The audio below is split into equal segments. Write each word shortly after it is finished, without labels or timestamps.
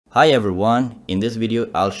Hi everyone, in this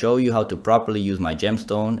video I'll show you how to properly use my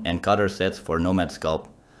gemstone and cutter sets for Nomad Sculpt.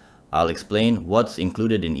 I'll explain what's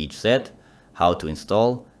included in each set, how to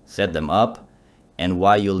install, set them up, and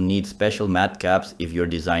why you'll need special MatCaps if you're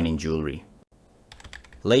designing jewelry.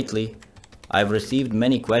 Lately, I've received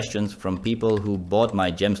many questions from people who bought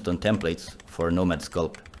my gemstone templates for Nomad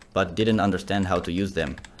Sculpt, but didn't understand how to use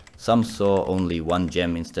them. Some saw only one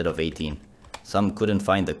gem instead of 18. Some couldn't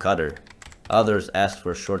find the cutter. Others asked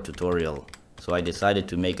for a short tutorial, so I decided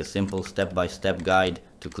to make a simple step-by-step guide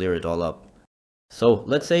to clear it all up. So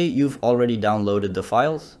let's say you've already downloaded the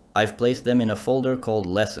files. I've placed them in a folder called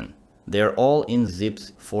Lesson. They're all in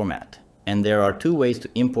zips format, and there are two ways to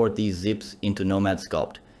import these zips into Nomad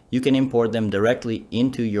Sculpt. You can import them directly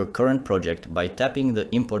into your current project by tapping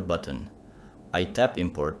the import button. I tap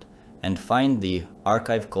import and find the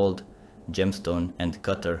archive called Gemstone and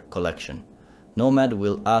Cutter Collection. Nomad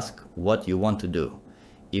will ask what you want to do.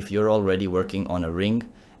 If you're already working on a ring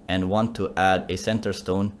and want to add a center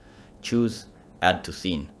stone, choose Add to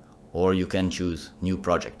Scene, or you can choose New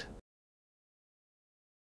Project.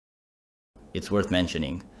 It's worth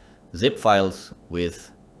mentioning, zip files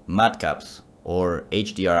with MatCaps or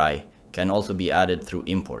HDRI can also be added through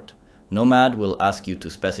import. Nomad will ask you to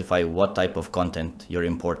specify what type of content you're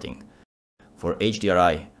importing. For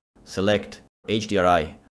HDRI, select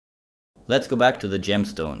HDRI. Let's go back to the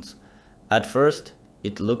gemstones. At first,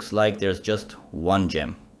 it looks like there's just one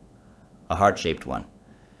gem, a heart-shaped one.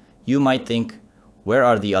 You might think, where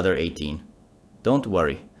are the other 18? Don't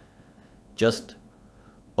worry. Just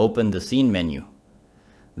open the scene menu.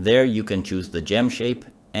 There you can choose the gem shape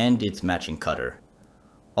and its matching cutter.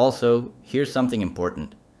 Also, here's something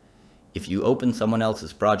important. If you open someone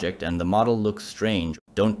else's project and the model looks strange,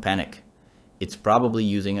 don't panic. It's probably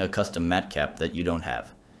using a custom MatCap that you don't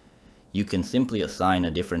have. You can simply assign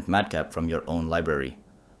a different MatCap from your own library.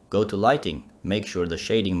 Go to Lighting, make sure the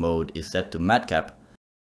shading mode is set to MatCap.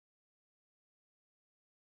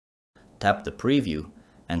 Tap the preview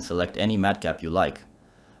and select any MatCap you like.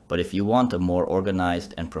 But if you want a more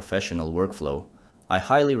organized and professional workflow, I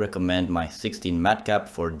highly recommend my 16 MatCap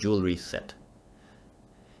for jewelry set.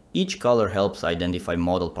 Each color helps identify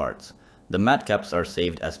model parts. The MatCaps are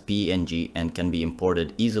saved as PNG and can be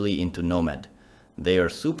imported easily into Nomad. They are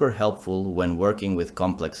super helpful when working with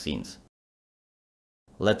complex scenes.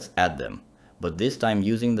 Let's add them, but this time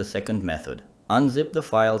using the second method. Unzip the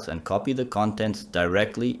files and copy the contents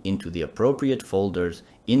directly into the appropriate folders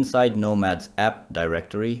inside Nomad's app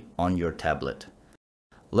directory on your tablet.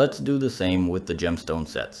 Let's do the same with the gemstone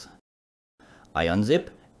sets. I unzip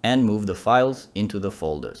and move the files into the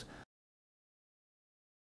folders.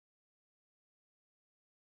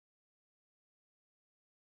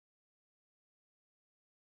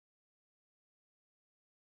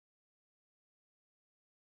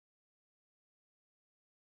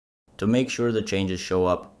 To make sure the changes show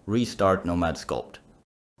up, restart Nomad Sculpt.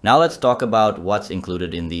 Now let's talk about what's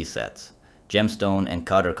included in these sets. Gemstone and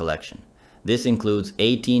Cutter Collection. This includes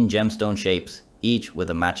 18 gemstone shapes, each with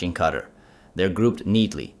a matching cutter. They're grouped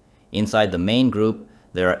neatly. Inside the main group,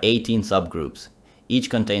 there are 18 subgroups. Each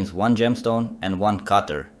contains one gemstone and one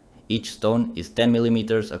cutter. Each stone is 10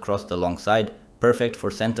 mm across the long side, perfect for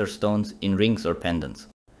center stones in rings or pendants.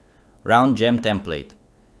 Round gem template.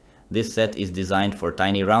 This set is designed for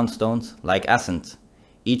tiny round stones like accents.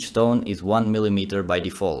 Each stone is 1 mm by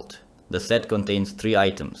default. The set contains 3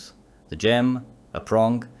 items: the gem, a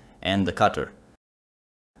prong, and the cutter.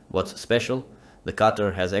 What's special? The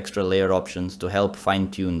cutter has extra layer options to help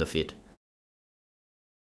fine-tune the fit.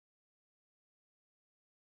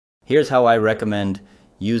 Here's how I recommend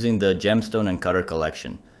using the Gemstone and Cutter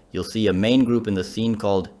Collection. You'll see a main group in the scene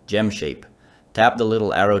called Gem Shape. Tap the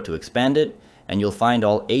little arrow to expand it, and you'll find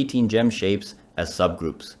all 18 gem shapes as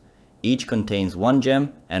subgroups. Each contains one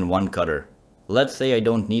gem and one cutter. Let's say I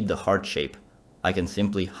don't need the heart shape. I can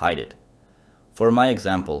simply hide it. For my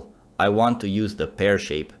example, I want to use the pear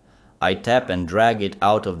shape. I tap and drag it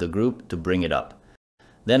out of the group to bring it up.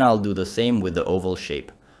 Then I'll do the same with the oval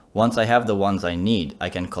shape. Once I have the ones I need, I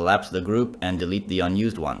can collapse the group and delete the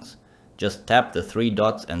unused ones. Just tap the 3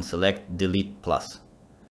 dots and select Delete Plus.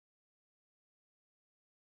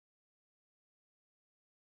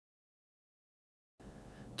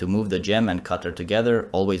 To move the gem and cutter together,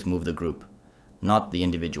 always move the group, not the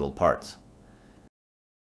individual parts.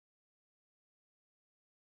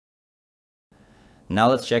 Now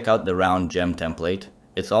let's check out the round gem template.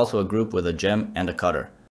 It's also a group with a gem and a cutter.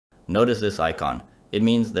 Notice this icon. It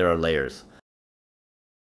means there are layers.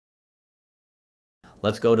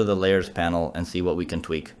 Let's go to the layers panel and see what we can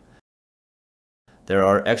tweak. There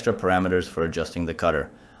are extra parameters for adjusting the cutter.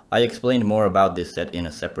 I explained more about this set in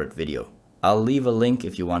a separate video. I'll leave a link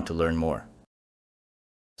if you want to learn more.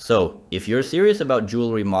 So, if you're serious about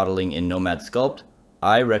jewelry modeling in Nomad Sculpt,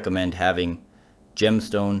 I recommend having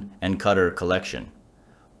Gemstone and Cutter Collection.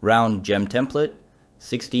 Round gem template,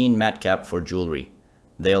 16 MatCap for jewelry.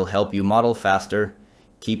 They'll help you model faster,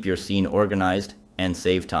 keep your scene organized, and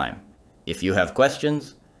save time. If you have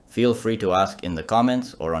questions, feel free to ask in the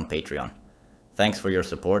comments or on Patreon. Thanks for your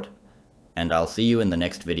support, and I'll see you in the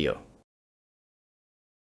next video.